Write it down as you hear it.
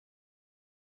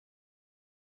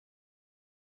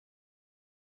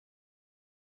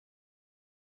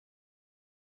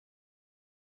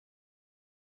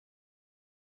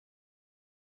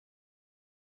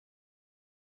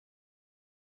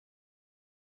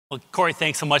Well, Corey,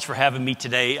 thanks so much for having me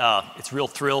today. It's a real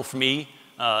thrill for me.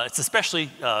 It's especially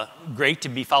great to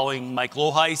be following Mike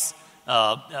Loheis.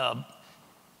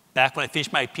 Back when I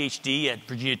finished my PhD at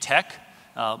Virginia Tech,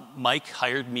 Mike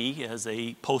hired me as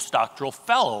a postdoctoral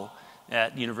fellow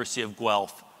at the University of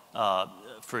Guelph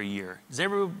for a year. Does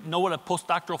everyone know what a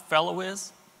postdoctoral fellow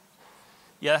is?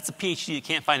 Yeah, that's a PhD that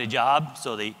can't find a job,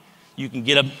 so you can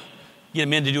get them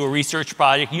in to do a research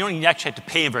project. You don't even actually have to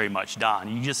pay them very much,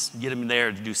 Don. You just get them there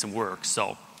to do some work.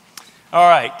 So, all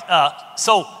right.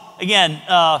 So again,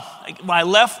 when I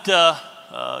left Guelph,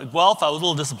 I was a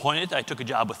little disappointed. I took a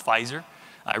job with Pfizer.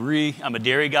 I'm a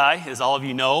dairy guy, as all of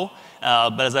you know.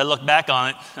 But as I look back on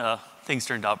it, things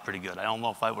turned out pretty good. I don't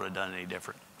know if I would have done any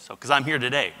different. So, because I'm here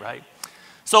today, right?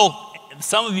 So,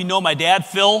 some of you know my dad,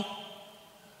 Phil.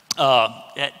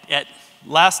 At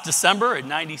last December, at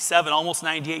 97, almost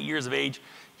 98 years of age,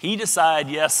 he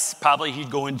decided, yes, probably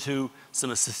he'd go into some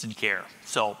assisted care.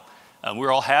 So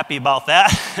we're all happy about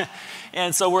that.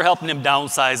 And so we're helping him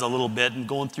downsize a little bit and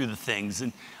going through the things.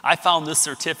 And I found this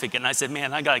certificate, and I said,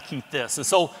 man, I got to keep this. And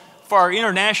so for our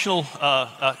international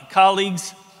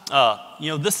colleagues,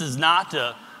 this is not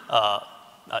in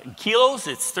kilos.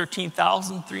 It's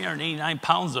 13,389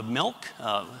 pounds of milk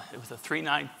with a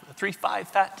 3.5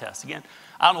 fat test. Again,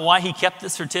 I don't know why he kept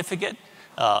this certificate.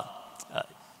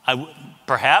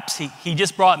 Perhaps he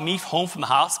just brought me home from the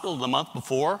hospital the month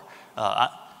before.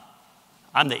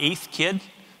 I'm the 8th kid,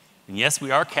 and yes, we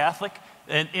are Catholic.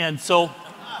 And so,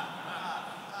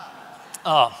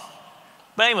 but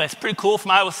anyway, it's pretty cool from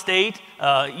Iowa State.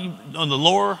 On the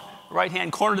lower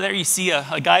right-hand corner there, you see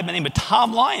a guy by the name of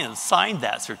Tom Lyons signed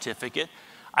that certificate.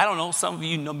 I don't know, some of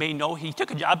you may know, he took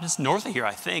a job just north of here,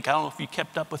 I think. I don't know if you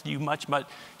kept up with you much, but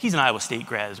he's an Iowa State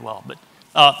grad as well. But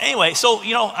anyway, so,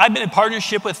 I've been in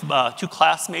partnership with 2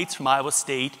 classmates from Iowa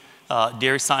State,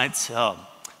 dairy science,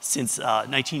 since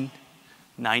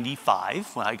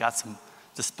 1995, when I got some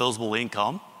disposable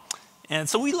income. And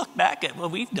so we look back at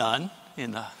what we've done,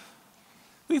 and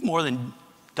we've more than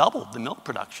doubled the milk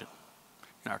production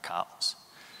in our cows.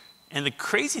 And the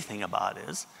crazy thing about it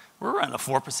is, we're around a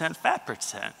 4% fat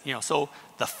percent. So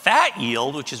the fat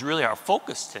yield, which is really our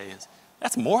focus today,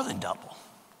 that's more than double.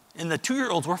 And the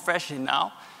 2-year-olds we're freshening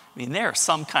now, they're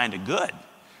some kind of good.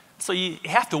 So you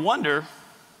have to wonder,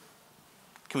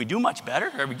 can we do much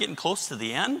better? Are we getting close to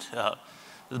the end?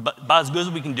 About as good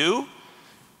as we can do?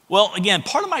 Well, again,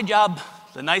 part of my job,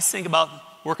 the nice thing about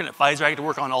working at Pfizer, I get to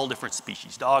work on all different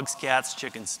species: dogs, cats,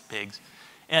 chickens, pigs.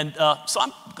 And so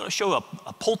I'm going to show a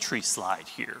poultry slide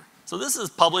here. So this is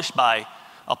published by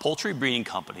a poultry breeding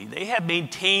company. They have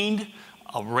maintained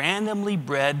a randomly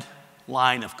bred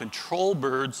line of control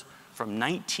birds from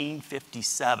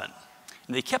 1957.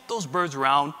 And they kept those birds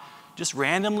around, just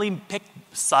randomly picked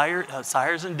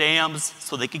sires and dams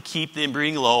so they could keep the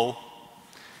inbreeding low.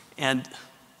 And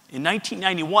in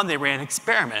 1991, they ran an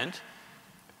experiment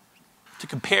to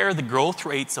compare the growth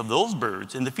rates of those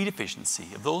birds and the feed efficiency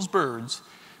of those birds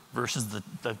versus the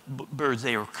birds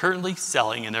they are currently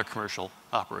selling in their commercial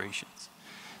operations.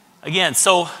 Again,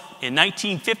 so in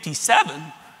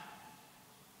 1957,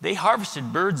 they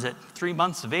harvested birds at 3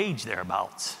 months of age,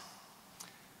 thereabouts.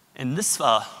 And this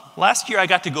last year, I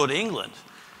got to go to England,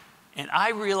 and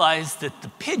I realized that the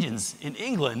pigeons in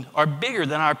England are bigger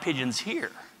than our pigeons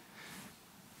here.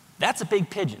 That's a big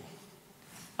pigeon.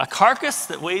 A carcass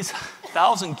that weighs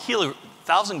 1,000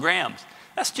 grams,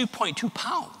 that's 2.2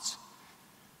 pounds.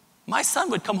 My son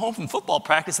would come home from football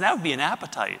practice, and that would be an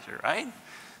appetizer, right?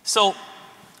 So,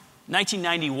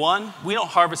 1991, we don't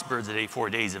harvest birds at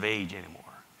 4 days of age anymore.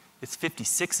 It's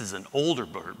 56 is an older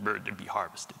bird to be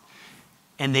harvested.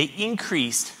 And they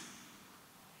increased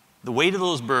the weight of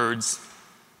those birds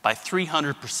by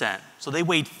 300%. So they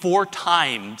weighed 4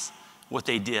 times what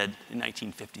they did in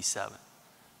 1957.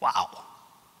 Wow.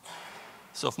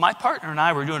 So if my partner and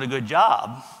I were doing a good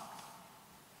job,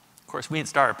 of course, we didn't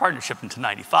start our partnership until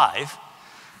 95.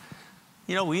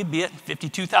 We'd be at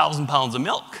 52,000 pounds of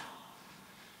milk.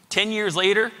 10 years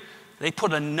later, they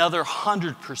put another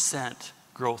 100%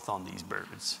 growth on these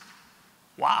birds.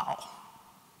 Wow.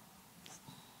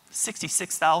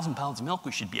 66,000 pounds of milk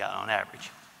we should be at on average.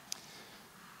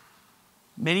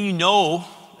 Many of you know,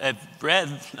 have read,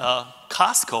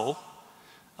 Costco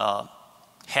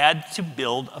had to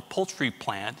build a poultry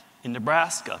plant in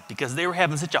Nebraska because they were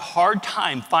having such a hard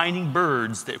time finding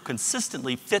birds that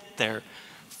consistently fit their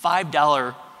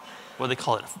 $5, what do they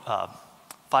call it,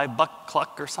 $5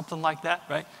 cluck or something like that,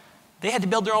 right? They had to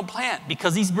build their own plant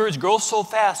because these birds grow so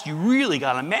fast, you really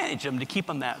got to manage them to keep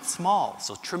them that small.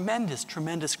 So tremendous,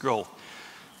 tremendous growth.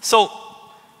 So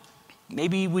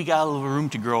maybe we got a little room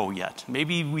to grow yet.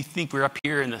 Maybe we think we're up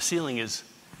here and the ceiling is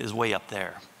is way up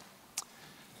there.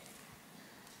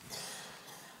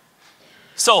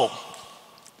 So,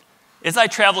 as I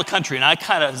travel the country, and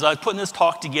as I was putting this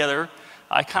talk together,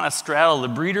 I kind of straddle the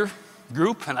breeder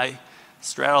group and I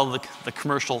straddle the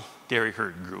commercial dairy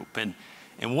herd group. And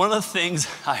one of the things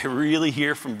I really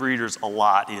hear from breeders a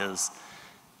lot is,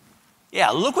 yeah,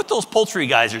 look what those poultry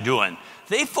guys are doing.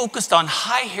 They focused on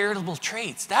high heritable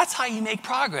traits. That's how you make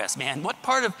progress, man.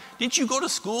 Didn't you go to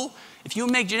school? If you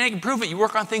make genetic improvement, you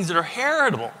work on things that are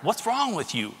heritable. What's wrong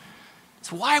with you?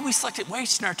 So why are we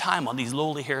wasting our time on these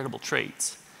lowly heritable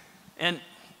traits? And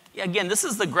again, this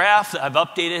is the graph that I've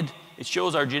updated. It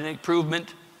shows our genetic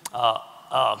improvement,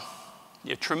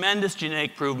 tremendous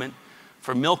genetic improvement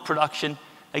for milk production.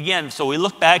 Again, so we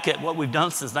look back at what we've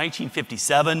done since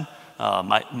 1957.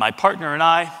 My partner and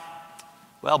I,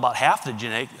 well, about half the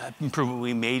genetic improvement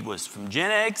we made was from gen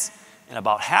eggs, and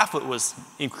about half of it was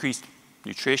increased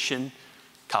nutrition,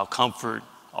 cow comfort,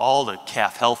 all the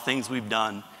calf health things we've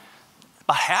done.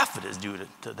 About half of it is due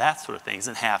to that sort of things,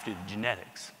 and half due to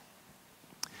genetics.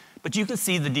 But you can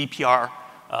see the DPR.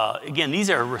 Again, these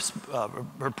are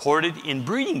reported in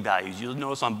breeding values. You'll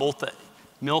notice on both the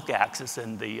milk axis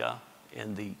and the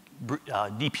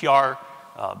DPR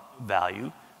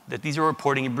value that these are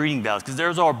reporting in breeding values because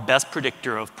there's our best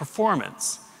predictor of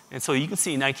performance. And so you can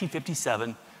see in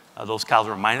 1957, those cows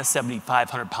were minus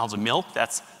 7,500 pounds of milk.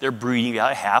 That's their breeding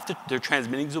value, their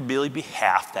transmitting ability would be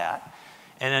half that.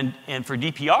 And for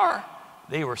DPR,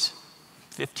 they were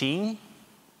 15.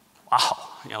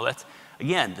 Wow, that's,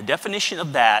 again, the definition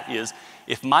of that is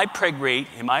if my preg rate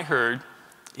in my herd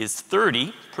is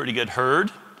 30, pretty good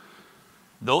herd,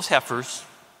 those heifers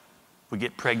would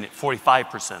get pregnant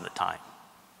 45% of the time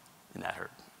in that herd,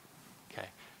 okay?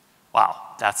 Wow,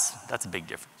 that's a big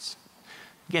difference.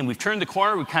 Again, we've turned the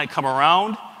corner, we kind of come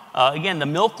around. Again, the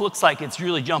milk looks like it's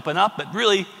really jumping up, but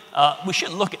really, we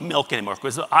shouldn't look at milk anymore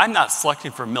because I'm not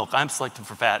selecting for milk, I'm selecting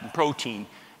for fat and protein.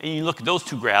 And you look at those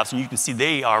two graphs and you can see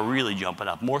they are really jumping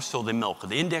up, more so than milk.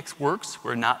 The index works,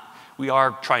 we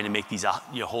are trying to make these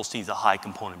Holsteins a high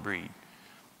component breed.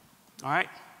 All right,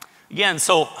 again,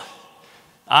 so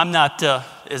I'm not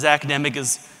as academic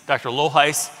as Dr.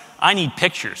 Loheis. I need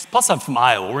pictures, plus I'm from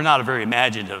Iowa, we're not a very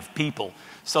imaginative people.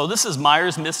 So this is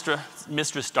Meyer's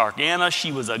Mistress Dark Anna.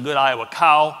 She was a good Iowa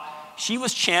cow. She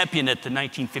was champion at the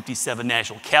 1957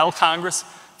 National Cattle Congress.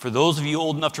 For those of you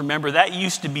old enough to remember, that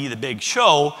used to be the big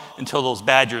show until those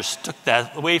Badgers took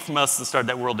that away from us and started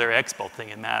that World Dairy Expo thing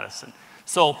in Madison.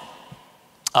 So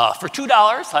for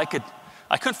 $2,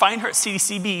 I couldn't find her at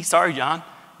CDCB, sorry John,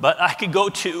 but I could go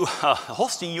to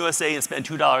Holstein USA and spend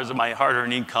 $2 of my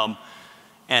hard-earned income,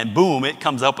 and boom, it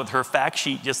comes up with her fact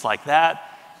sheet just like that.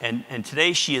 And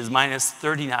today she is minus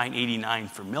 39.89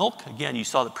 for milk. Again, you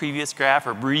saw the previous graph.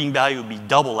 Her breeding value would be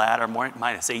double that, or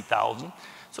minus 8,000.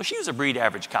 So she was a breed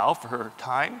average cow for her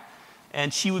time.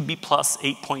 And she would be plus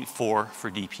 8.4 for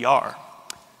DPR.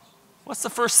 What's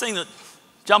the first thing that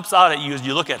jumps out at you as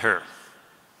you look at her?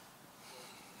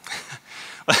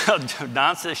 Well,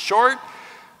 Don says short.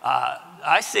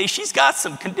 I say she's got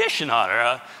some condition on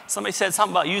her. Somebody said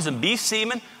something about using beef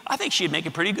semen. I think she'd make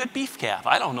a pretty good beef calf.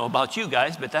 I don't know about you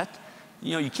guys, but that,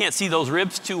 you can't see those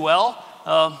ribs too well.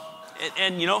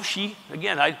 She,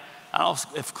 again, I don't know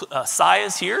if Cy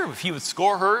is here, if he would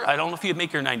score her. I don't know if he would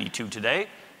make her 92 today,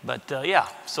 but yeah,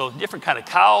 so different kind of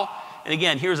cow. And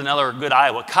again, here's another good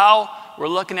Iowa cow. We're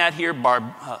looking at here,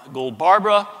 Gold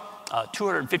Barbara,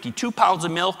 252 pounds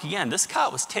of milk. Again, this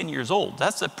cow was 10 years old.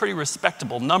 That's a pretty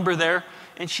respectable number there.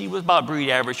 And she was about breed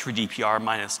average for DPR,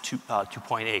 minus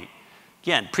 2.8.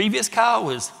 Again, previous cow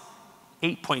was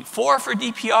 8.4 for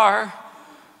DPR.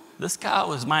 This cow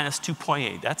was minus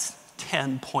 2.8. That's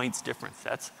 10 points difference.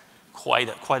 That's quite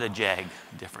a jag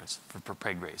difference for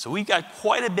preg rate. So we've got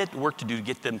quite a bit of work to do to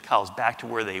get them cows back to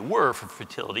where they were for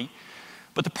fertility.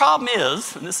 But the problem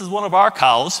is, and this is one of our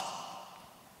cows,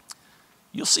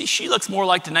 you'll see she looks more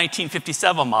like the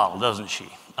 1957 model, doesn't she?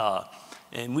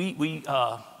 And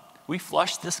we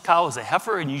flushed this cow as a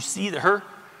heifer, and you see that her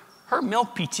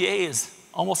milk PTA is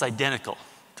almost identical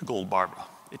to Gold Barbara.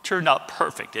 It turned out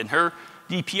perfect, and her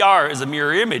DPR is a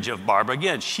mirror image of Barbara.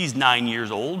 Again, she's 9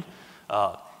 years old,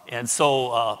 and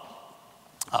so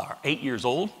 8 years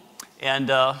old. And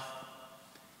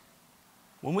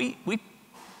when we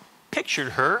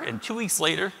pictured her, and 2 weeks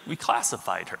later, we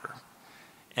classified her.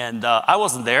 And I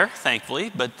wasn't there,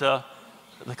 thankfully, but the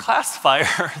classifier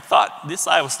thought this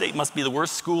Iowa State must be the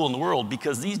worst school in the world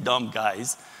because these dumb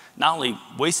guys not only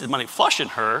wasted money flushing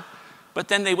her, but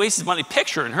then they wasted money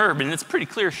picturing her, but it's pretty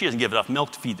clear she doesn't give enough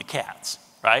milk to feed the cats,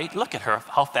 right? Look at her,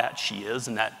 how fat she is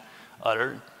in that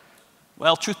udder.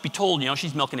 Well, truth be told,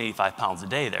 she's milking 85 pounds a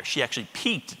day there. She actually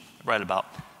peaked right about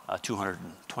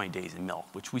 220 days in milk,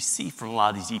 which we see from a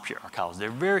lot of these EPR cows.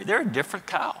 They're a different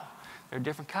cow. They're a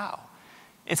different cow.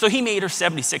 And so he made her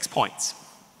 76 points.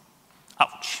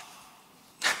 Ouch.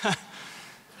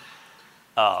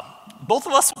 Both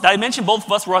of us, I mentioned both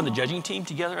of us were on the judging team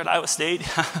together at Iowa State.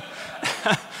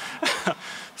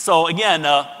 So again,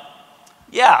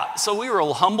 so we were a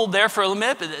little humbled there for a little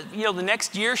bit, but the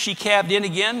next year she calved in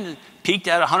again, peaked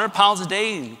at 100 pounds a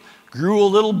day and grew a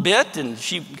little bit, and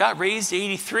she got raised to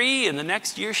 83, and the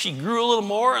next year she grew a little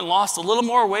more and lost a little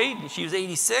more weight, and she was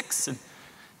 86, and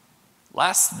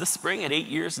this spring at 8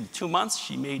 years and 2 months,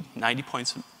 she made 90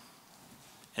 points,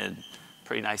 and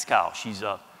pretty nice cow. She's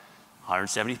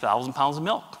 170,000 pounds of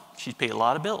milk. She's paid a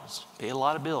lot of bills,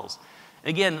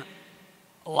 Again,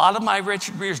 a lot of my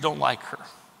registered breeders don't like her.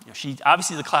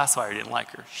 Obviously the classifier didn't like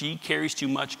her. She carries too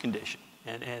much condition.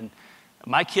 And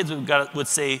my kids would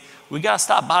say, we got to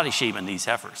stop body shaming these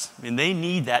heifers. I mean, they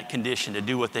need that condition to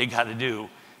do what they got to do,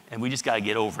 and we just got to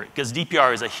get over it, because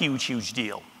DPR is a huge, huge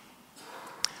deal.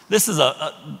 This is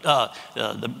the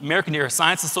American Dairy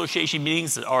Science Association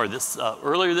meetings are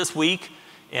earlier this week,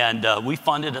 and we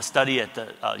funded a study at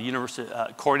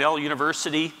the Cornell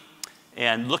University,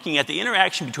 and looking at the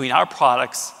interaction between our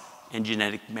products and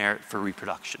genetic merit for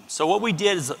reproduction. So what we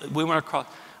did is we went across,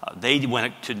 they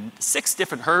went to 6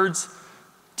 different herds,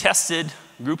 tested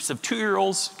groups of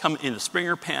 2-year-olds come in the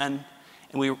Springer pen,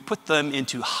 and we put them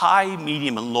into high,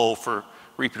 medium, and low for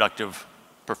reproductive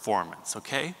performance,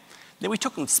 okay? Then we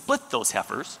took and split those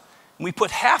heifers, and we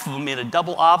put half of them in a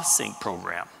double OVSync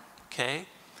program, okay?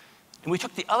 And we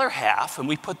took the other half, and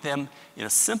we put them in a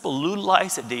simple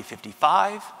lutealize at day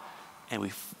 55, and we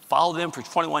followed them for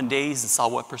 21 days and saw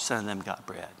what % of them got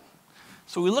bred.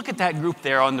 So we look at that group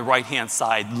there on the right-hand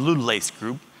side, the lutealize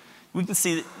group. We can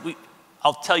see that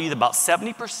I'll tell you that about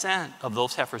 70% of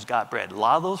those heifers got bred. A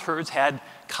lot of those herds had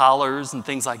collars and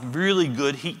things like really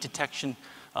good heat detection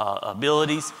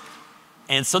abilities.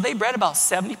 And so they bred about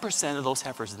 70% of those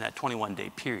heifers in that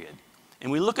 21-day period.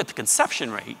 And we look at the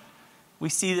conception rate, we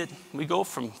see that we go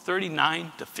from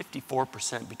 39 to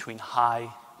 54%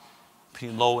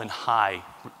 between low and high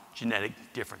genetic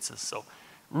differences. So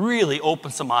really open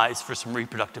some eyes for some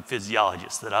reproductive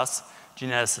physiologists, that us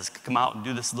geneticists could come out and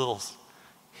do this little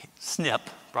snip,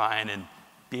 Brian, and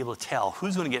be able to tell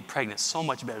who's going to get pregnant so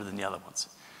much better than the other ones.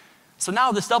 So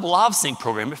now this double OVSync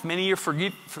program, if many of you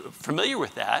are familiar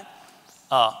with that,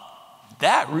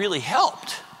 that really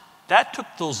helped. That took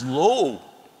those low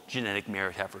genetic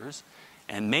merit heifers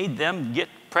and made them get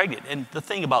pregnant. And the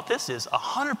thing about this is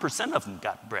 100% of them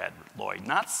got bred, Lloyd,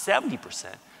 not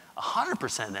 70%.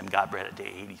 100% of them got bred at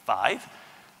day 85.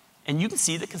 And you can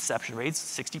see the conception rate's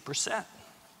 60%.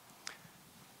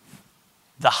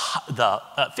 The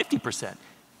 50%.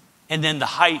 And then the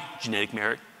high genetic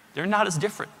merit, they're not as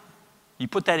different. You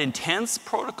put that intense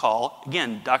protocol,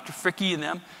 again, Dr. Fricke and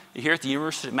them here at the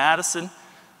University of Madison,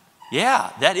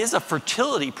 yeah, that is a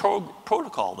fertility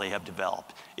protocol they have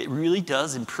developed. It really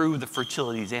does improve the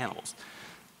fertility of these animals.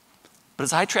 But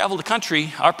as I travel the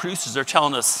country, our producers are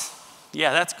telling us,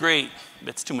 yeah, that's great, but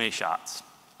it's too many shots.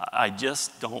 I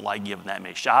just don't like giving that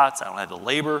many shots. I don't have the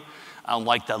labor. I don't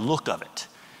like the look of it.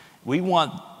 We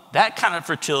want that kind of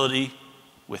fertility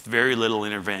with very little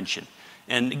intervention.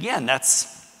 And again,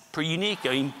 that's pretty unique. I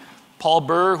mean, Paul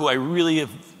Burr, who I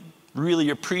really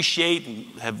appreciate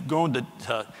and have grown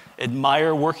to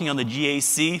admire working on the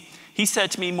GAC, he said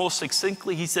to me most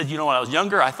succinctly, he said, when I was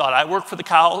younger, I thought I worked for the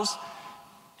cows,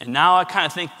 and now I kind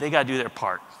of think they got to do their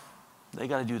part. They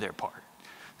got to do their part.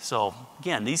 So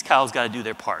again, these cows got to do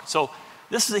their part. So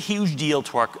this is a huge deal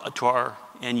to our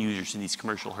end users in these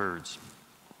commercial herds.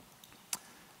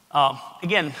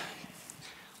 Again,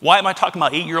 why am I talking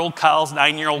about 8-year-old cows,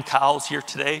 9-year-old cows here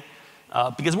today?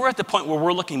 Because we're at the point where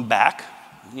we're looking back.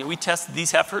 We tested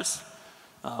these heifers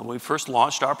when we first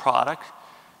launched our product,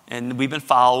 and we've been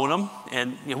following them.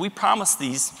 And we promised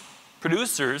these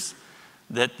producers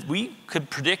that we could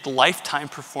predict lifetime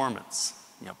performance.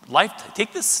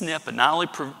 Take this SNP and not only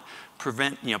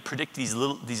predict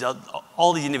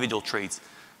all these individual traits,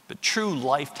 but true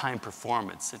lifetime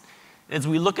performance. And as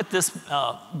we look at this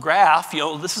graph,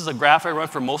 this is a graph I run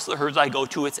for most of the herds I go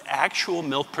to. It's actual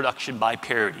milk production by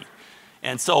parity.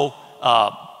 And so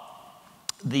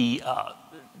this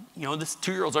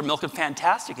 2-year-olds are milking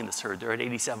fantastic in this herd. They're at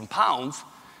 87 pounds,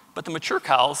 but the mature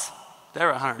cows, they're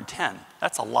at 110.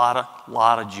 That's a lot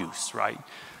of juice, right?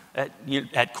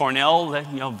 At Cornell,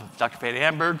 Dr. Pat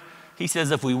Amberg, he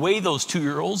says if we weigh those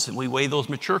 2-year-olds and we weigh those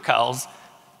mature cows,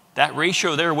 that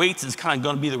ratio of their weights is kind of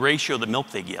going to be the ratio of the milk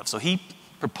they give. So he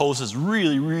proposes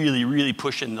really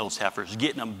pushing those heifers,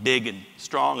 getting them big and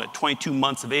strong at 22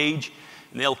 months of age,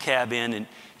 and they'll calve in, and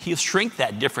he'll shrink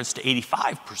that difference to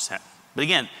 85%. But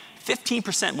again,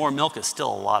 15% more milk is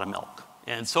still a lot of milk.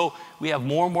 And so we have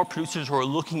more and more producers who are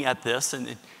looking at this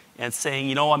and saying,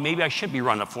 you know what, maybe I should be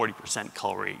running a 40%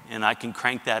 cull rate, and I can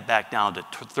crank that back down to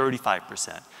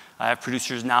 35%. I have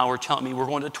producers now who are telling me we're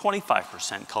going to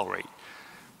 25% cull rate.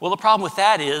 Well, the problem with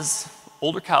that is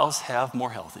older cows have more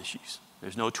health issues.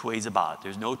 There's no two ways about it.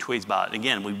 There's no two ways about it.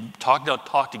 Again, we've talked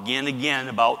again and again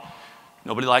about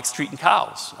nobody likes treating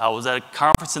cows. I was at a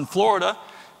conference in Florida,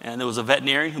 and there was a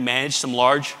veterinarian who managed some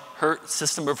large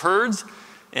system of herds,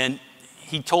 and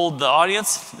he told the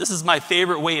audience, this is my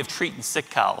favorite way of treating sick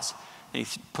cows. And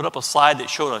he put up a slide that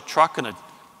showed a truck and a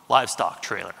livestock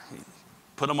trailer. He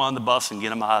put them on the bus and get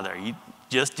them out of there. He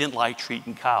just didn't like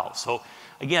treating cows. So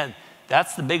again,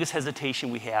 that's the biggest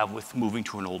hesitation we have with moving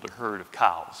to an older herd of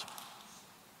cows.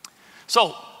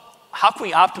 So how can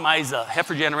we optimize a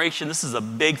heifer generation? This is a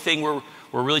big thing we're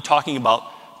really talking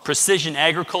about precision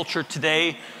agriculture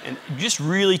today and just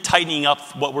really tightening up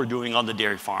what we're doing on the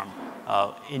dairy farm.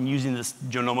 And using this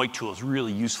genomic tool is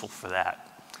really useful for that.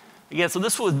 Again, so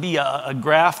this would be a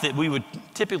graph that we would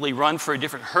typically run for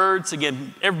different herds.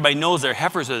 Again, everybody knows their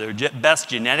heifers are their best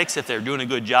genetics if they're doing a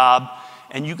good job.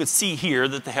 And you can see here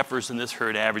that the heifers in this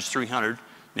herd average $300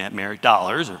 net merit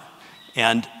dollars.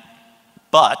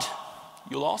 But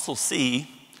you'll also see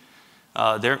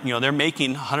they're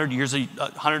making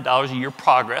 $100 a year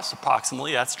progress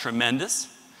approximately. That's tremendous.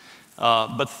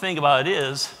 But the thing about it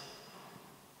is,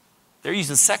 they're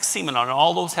using sex semen on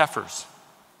all those heifers.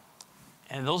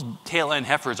 And those tail end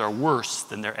heifers are worse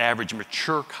than their average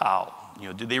mature cow.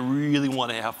 Do they really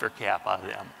want a heifer calf out of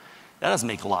them? That doesn't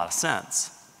make a lot of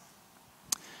sense.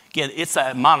 Again, it's the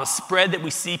amount of spread that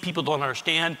we see people don't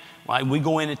understand. When we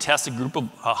go in and test a group of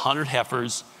 100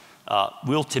 heifers,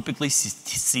 we'll typically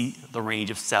see the range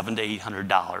of $700 to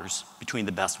 $800 between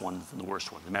the best ones and the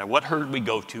worst ones. No matter what herd we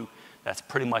go to, that's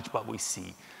pretty much what we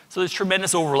see. So there's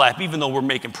tremendous overlap. Even though we're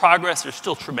making progress, there's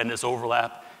still tremendous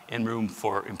overlap and room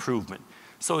for improvement.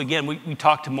 So again, we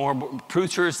talk to more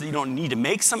producers that you don't need to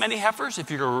make so many heifers if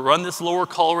you're going to run this lower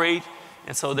cull rate.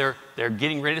 And so they're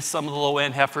getting rid of some of the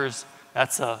low-end heifers.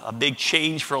 That's a big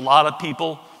change for a lot of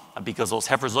people because those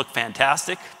heifers look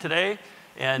fantastic today.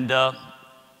 And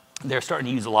they're starting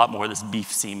to use a lot more of this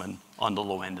beef semen on the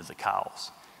low end of the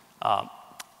cows.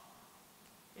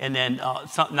 And then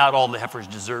not all the heifers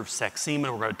deserve sex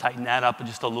semen. We're going to tighten that up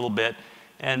just a little bit.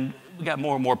 And we got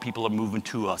more and more people are moving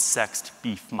to a sexed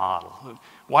beef model.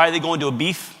 Why are they going to a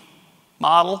beef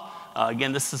model?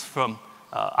 Again, this is from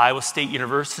Iowa State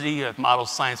University, Model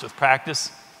Science with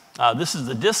Practice. This is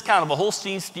the discount of a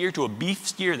Holstein steer to a beef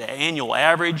steer, the annual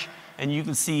average. And you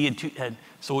can see,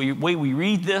 so the way we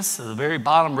read this, the very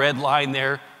bottom red line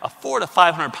there, a 400 to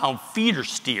 500 pound feeder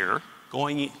steer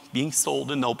being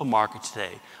sold in the open market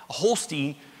today. A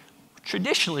Holstein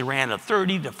traditionally ran a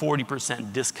 30 to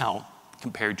 40% discount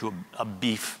compared to a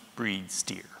beef breed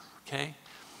steer, okay?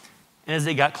 And as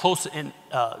they got closer,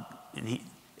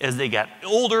 as they got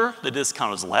older, the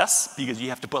discount is less because you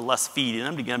have to put less feed in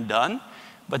them to get them done.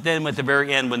 But then at the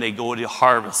very end, when they go to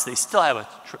harvest, they still have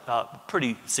a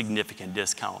pretty significant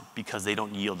discount because they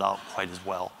don't yield out quite as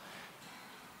well.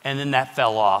 And then that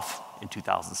fell off in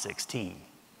 2016.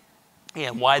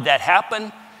 And why did that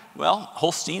happen? Well,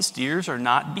 Holstein steers are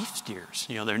not beef steers.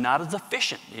 They're not as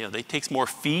efficient. They take more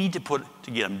feed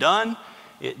to get them done.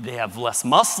 They have less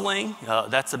muscling.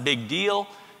 That's a big deal.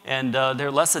 And they're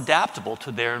less adaptable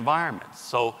to their environment.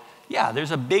 So yeah,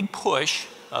 there's a big push.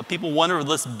 People wonder, will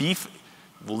this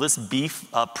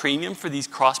beef premium for these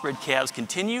crossbred calves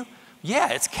continue?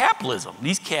 Yeah, it's capitalism.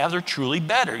 These calves are truly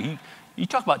better. You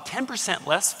talk about 10%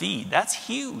 less feed. That's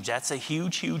huge. That's a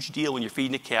huge deal when you're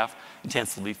feeding a calf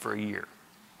intensively for a year.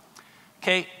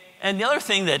 Okay, and the other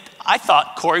thing that I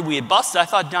thought, Corey, we had busted, I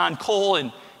thought Don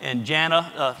Cole and Jana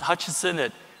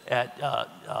Hutchinson at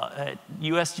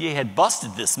USDA had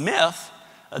busted this myth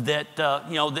that,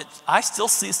 that I still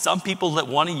see some people that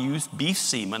want to use beef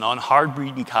semen on hard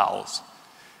breeding cows.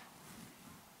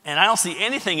 And I don't see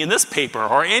anything in this paper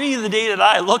or any of the data that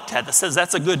I looked at that says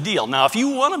that's a good deal. Now, if you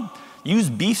want to use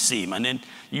beef semen and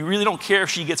you really don't care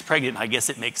if she gets pregnant, I guess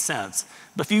it makes sense.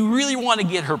 But if you really want to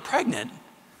get her pregnant,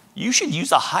 you should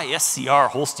use a high SCR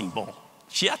Holstein bull.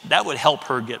 That would help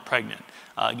her get pregnant.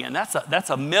 Again, that's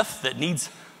a myth that needs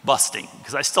busting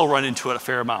because I still run into it a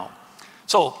fair amount.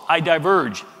 So I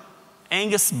diverge.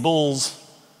 Angus bulls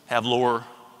have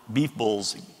beef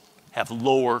bulls have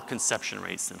lower conception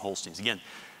rates than Holsteins. Again,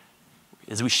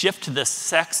 as we shift to this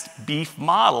sexed beef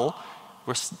model,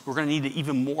 we're going to need an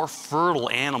even more fertile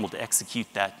animal to execute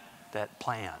that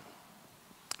plan.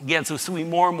 Again, so we see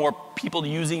more and more people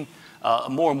using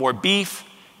more and more beef,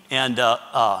 and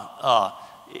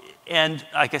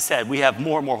like I said, we have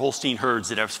more and more Holstein herds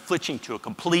that are switching to a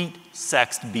complete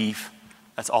sexed beef.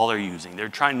 That's all they're using. They're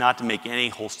trying not to make any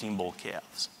Holstein bull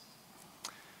calves.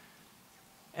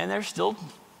 And they're still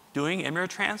doing embryo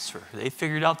transfer. They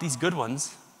figured out these good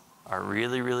ones are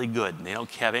really, really good. And they don't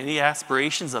have any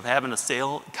aspirations of having a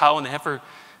cow and the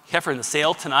heifer in the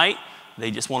sale tonight.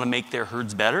 They just want to make their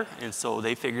herds better. And so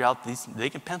they figured out they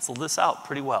can pencil this out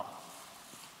pretty well.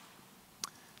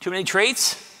 Too many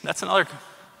traits? That's a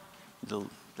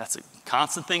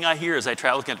constant thing I hear as I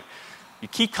travel the country. You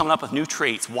keep coming up with new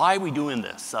traits. Why are we doing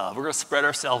this? We're going to spread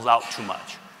ourselves out too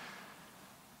much.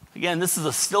 Again, this is a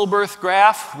stillbirth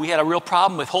graph. We had a real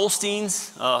problem with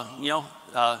Holsteins,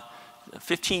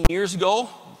 15 years ago.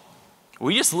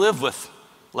 We just lived with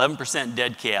 11%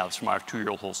 dead calves from our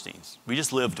 2-year-old Holsteins. We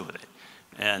just lived with it.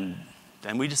 And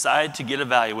then we decided to get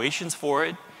evaluations for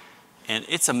it. And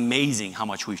it's amazing how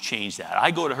much we've changed that. I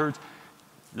go to herds.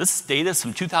 This data is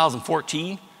from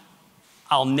 2014.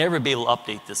 I'll never be able to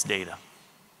update this data.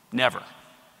 Never.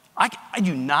 I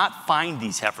do not find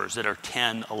these heifers that are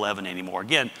 10, 11 anymore.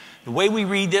 Again, the way we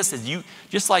read this is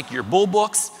just like your bull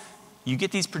books, you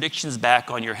get these predictions back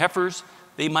on your heifers.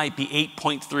 They might be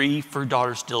 8.3 for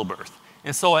daughter stillbirth.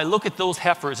 And so I look at those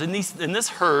heifers. In this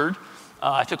herd,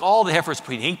 I took all the heifers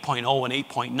between 8.0 and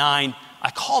 8.9.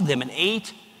 I called them an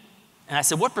 8. And I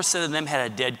said, what percent of them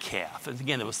had a dead calf? And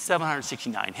again, there was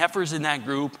 769 heifers in that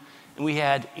group. And we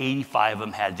had 85 of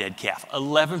them had a dead calf,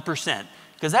 11%.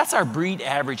 Because that's our breed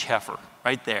average heifer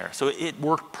right there. So it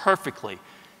worked perfectly.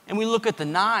 And we look at the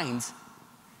 9s,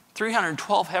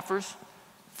 312 heifers,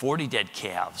 40 dead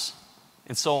calves,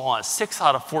 and so on, 6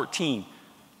 out of 14.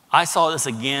 I saw this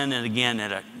again and again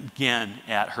and again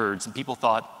at herds, and people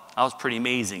thought I was pretty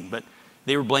amazing, but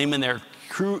they were blaming their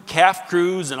calf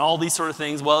crews and all these sort of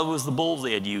things. Well, it was the bulls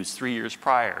they had used 3 years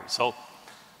prior. So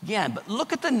again, but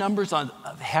look at the numbers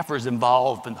of heifers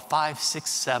involved in the 5, 6,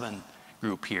 7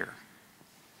 group here.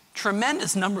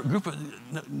 Tremendous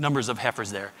numbers of heifers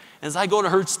there. As I go to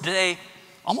herds today,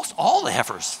 almost all the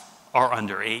heifers are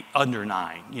under 8, under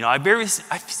 9.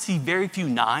 I see very few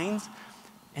 9s.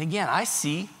 And again, I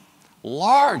see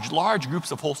large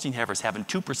groups of Holstein heifers having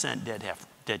 2%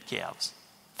 dead calves.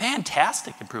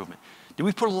 Fantastic improvement. Did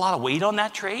we put a lot of weight on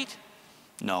that trait?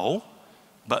 No.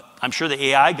 But I'm sure the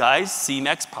AI guys,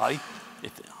 CMX probably,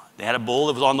 if they had a bull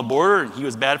that was on the border and he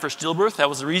was bad for stillbirth, that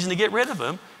was the reason to get rid of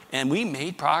him. And we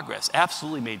made progress,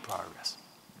 absolutely made progress.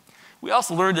 We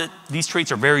also learned that these traits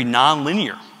are very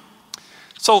nonlinear.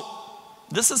 So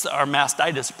this is our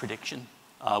mastitis prediction.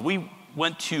 We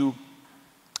went to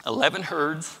 11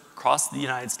 herds across the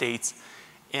United States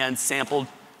and sampled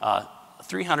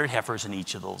 300 heifers in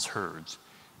each of those herds.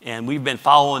 And we've been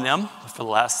following them for the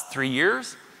last 3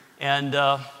 years, and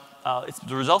the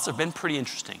results have been pretty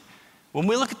interesting. When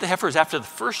we look at the heifers after the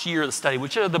first year of the study,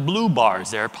 which are the blue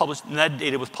bars there, and that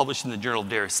data was published in the Journal of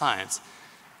Dairy Science,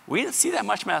 we didn't see that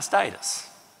much mastitis.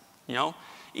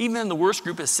 Even in the worst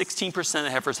group, 16%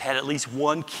 of heifers had at least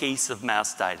one case of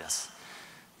mastitis.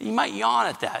 You might yawn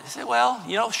at that. You say,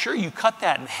 well, sure, you cut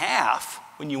that in half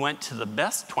when you went to the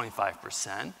best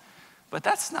 25%, but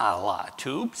that's not a lot of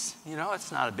tubes.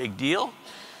 It's not a big deal.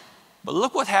 But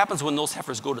look what happens when those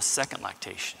heifers go to second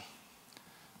lactation.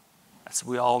 As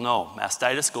we all know,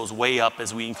 mastitis goes way up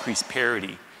as we increase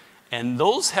parity. And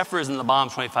those heifers in the bottom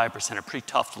 25% are pretty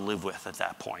tough to live with at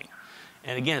that point.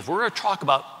 And again, if we're going to talk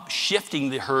about shifting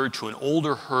the herd to an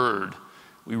older herd,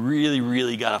 we really,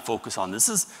 really got to focus on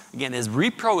this. Again, as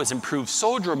repro has improved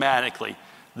so dramatically,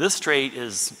 this trait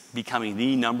is becoming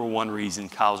the #1 reason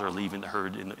cows are leaving the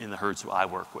herd in the herds who I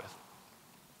work with.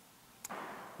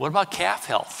 What about calf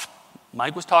health?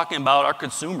 Mike was talking about our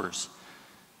consumers.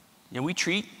 We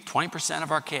treat 20%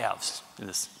 of our calves in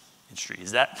this industry.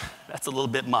 That's a little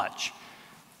bit much.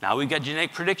 Now we've got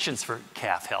genetic predictions for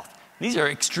calf health. These are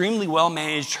extremely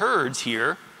well-managed herds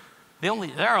here.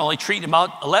 They're only treating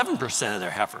about 11% of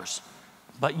their heifers.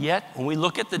 But yet, when we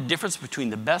look at the difference between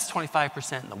the best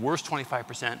 25% and the worst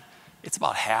 25%, it's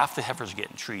about half the heifers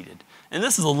getting treated. And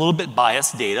this is a little bit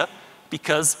biased data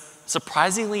because,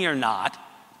 surprisingly or not,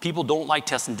 people don't like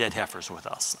testing dead heifers with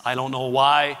us. I don't know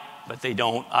why, but they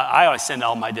don't. I always send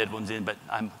all my dead ones in, but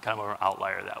I'm kind of an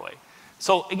outlier that way.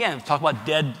 So again, talk about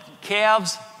dead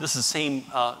calves. This is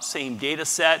the same data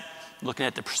set, looking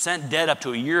at the percent dead up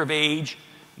to a year of age.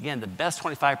 Again, the best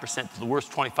 25% to the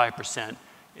worst 25%,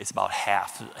 it's about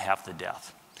half the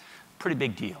death. Pretty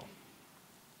big deal.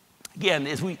 Again,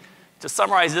 to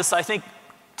summarize this, I think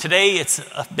today it's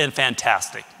been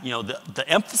fantastic. You know, the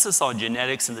emphasis on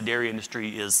genetics in the dairy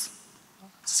industry is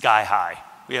sky high.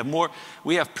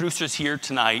 We have producers here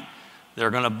tonight that are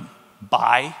gonna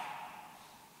buy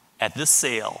at this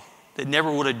sale that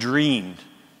never would have dreamed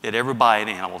they'd ever buy an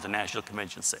animal at the National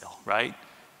Convention sale, right?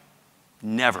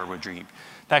 Never would dream.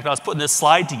 In fact, when I was putting this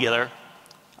slide together,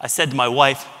 I said to my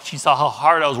wife, she saw how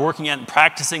hard I was working at and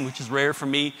practicing, which is rare for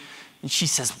me, and she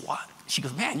says, what? She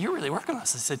goes, man, you're really working on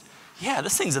this. I said, yeah,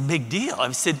 this thing's a big deal.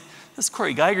 I said, this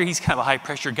Corey Geiger, he's kind of a high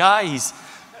pressure guy. He's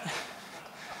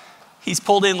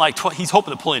pulled in he's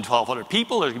hoping to pull in 1,200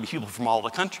 people. There's gonna be people from all over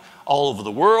the country, all over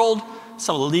the world.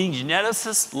 Some of the leading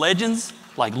geneticists, legends,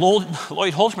 like Lloyd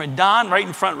Holtzman and Don right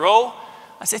in front row.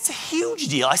 I said, it's a huge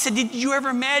deal. I said, did you ever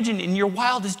imagine in your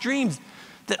wildest dreams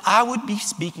that I would be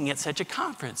speaking at such a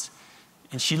conference?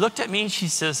 And she looked at me and she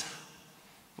says,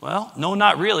 well, no,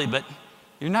 not really, but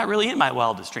you're not really in my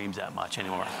wildest dreams that much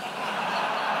anymore.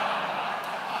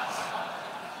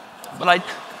 But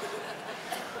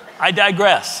I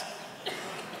digress.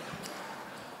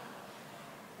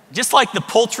 Just like the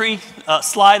poultry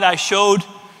slide I showed,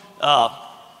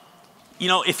 you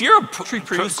know, if you're a poultry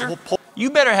producer,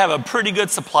 you better have a pretty good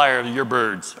supplier of your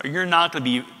birds, or you're not going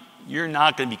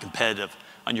to be competitive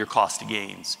on your cost of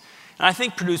gains. And I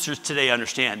think producers today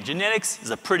understand genetics is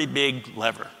a pretty big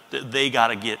lever. They got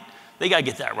to get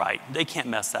that right. They can't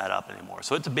mess that up anymore.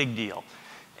 So it's a big deal.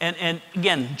 And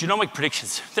again, genomic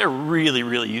predictions, they're really,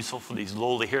 really useful for these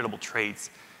lowly heritable traits.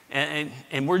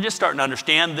 And we're just starting to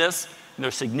understand this. And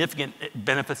there's significant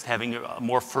benefits to having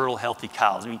more fertile, healthy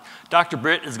cows. I mean, Dr.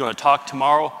 Britt is going to talk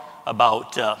tomorrow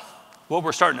about what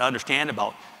we're starting to understand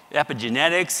about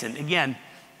epigenetics. And again,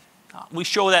 we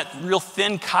show that real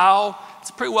thin cow.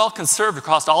 It's pretty well conserved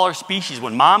across all our species.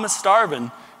 When mom is starving,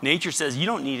 nature says you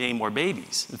don't need any more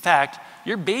babies. In fact,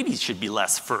 your babies should be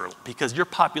less fertile because your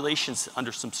population's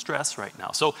under some stress right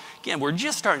now. So again, we're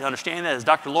just starting to understand that. As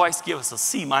Dr. Lois gave us a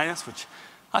C-, which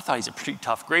I thought he's a pretty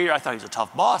tough grader. I thought he was a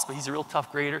tough boss, but he's a real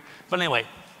tough grader. But anyway,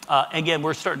 again,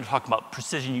 we're starting to talk about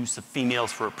precision use of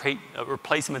females for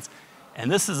replacements.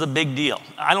 And this is a big deal.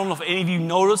 I don't know if any of you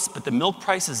noticed, but the milk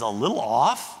price is a little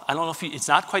off. I don't know if it's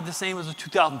not quite the same as in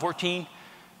 2014.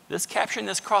 Capturing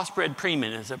this crossbred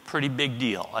premium is a pretty big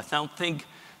deal. I don't think,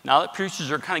 now that producers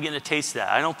are kind of getting a taste of that,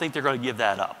 I don't think they're going to give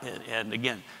that up. And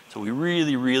again, so we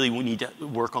really, really need to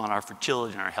work on our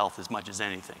fertility and our health as much as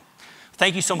anything.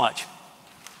 Thank you so much.